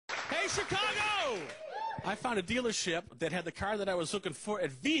Chicago! I found a dealership that had the car that I was looking for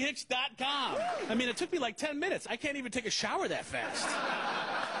at vhix.com. I mean, it took me like 10 minutes. I can't even take a shower that fast.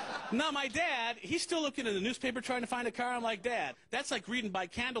 Now, my dad, he's still looking at the newspaper trying to find a car. I'm like, Dad, that's like reading by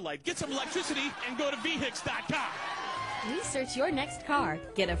candlelight. Get some electricity and go to vhix.com. Research your next car,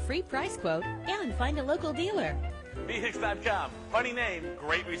 get a free price quote, and find a local dealer. vhix.com. Funny name,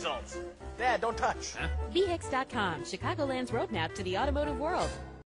 great results. Dad, don't touch. vhix.com, Chicagoland's roadmap to the automotive world.